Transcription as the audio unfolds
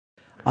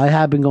I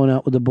have been going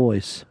out with the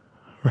boys.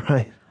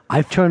 Right.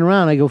 I've turned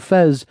around. I go,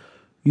 Fez,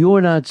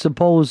 you're not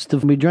supposed to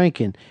be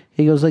drinking.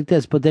 He goes like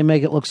this, but they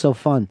make it look so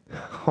fun.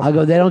 I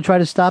go, they don't try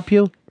to stop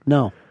you?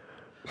 No.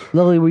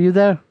 Lily, were you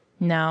there?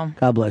 No.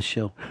 God bless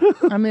you.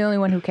 I'm the only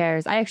one who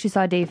cares. I actually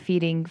saw Dave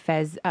feeding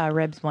Fez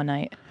ribs one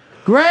night.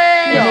 Great!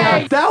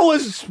 Yeah. That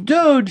was...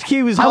 Dude,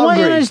 he was I want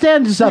you hungry. to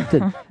understand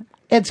something.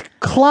 It's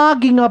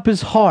clogging up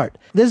his heart.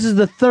 This is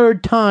the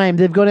third time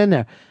they've gone in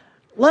there.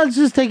 Let's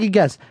just take a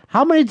guess.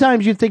 How many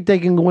times do you think they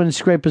can go in and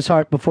scrape his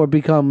heart before it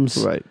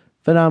becomes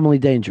phenomenally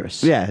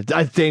dangerous? Yeah,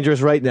 it's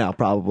dangerous right now,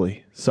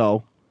 probably.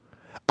 So,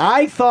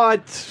 I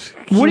thought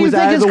he what do you was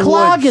out think of is the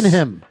clogging woods.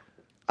 him?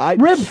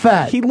 Rib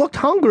fat. He looked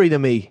hungry to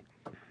me.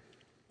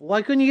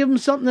 Why couldn't you give him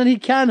something that he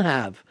can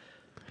have?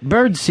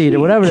 Bird seed or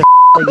whatever the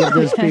they give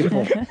those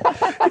people.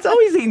 It's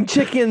always eating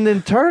chicken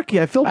and turkey.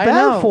 I feel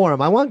bad for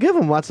him. I want to give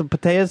him lots of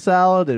potato salad and